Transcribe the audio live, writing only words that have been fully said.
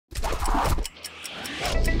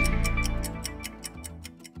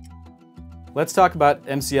Let's talk about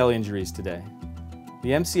MCL injuries today. The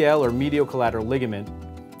MCL, or medial collateral ligament,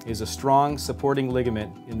 is a strong supporting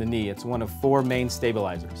ligament in the knee. It's one of four main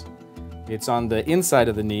stabilizers. It's on the inside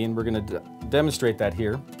of the knee, and we're going to demonstrate that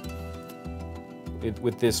here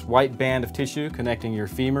with this white band of tissue connecting your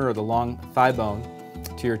femur, or the long thigh bone,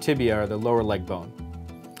 to your tibia, or the lower leg bone.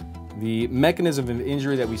 The mechanism of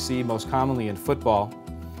injury that we see most commonly in football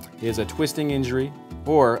is a twisting injury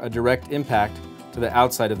or a direct impact to the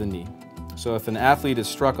outside of the knee. So if an athlete is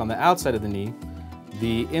struck on the outside of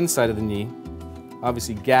the inside of the knee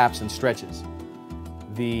obviously gaps and stretches.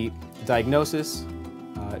 The diagnosis,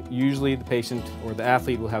 usually the patient or the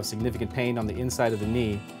athlete will have significant pain on the inside of the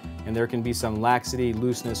knee, and there can be some laxity,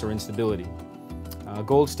 looseness, or instability.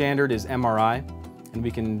 Gold standard is MRI, and we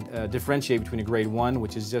can differentiate between a grade 1,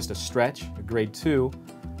 which is just a stretch, a grade 2,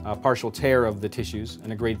 a partial tear of the tissues,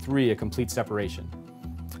 and a grade 3, a complete separation.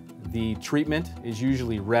 The treatment is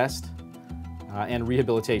usually rest and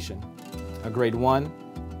rehabilitation. A grade 1,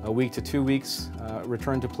 a week to 2 weeks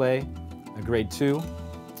return to play. A grade 2,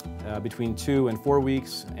 between 2 and 4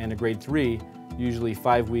 weeks, and a grade 3, usually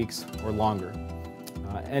 5 weeks or longer.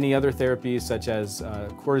 Any other therapies such as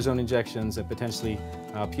cortisone injections and potentially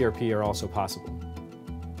PRP are also possible.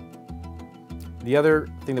 The other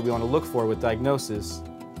thing that we want to look for with diagnosis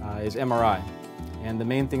is MRI. And the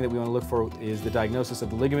main thing that we want to look for is the diagnosis of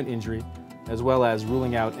the ligament injury, as well as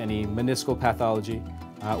ruling out any meniscal pathology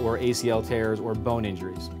or ACL tears or bone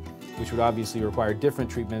injuries, which would obviously require different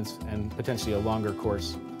treatments and potentially a longer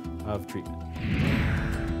course of treatment.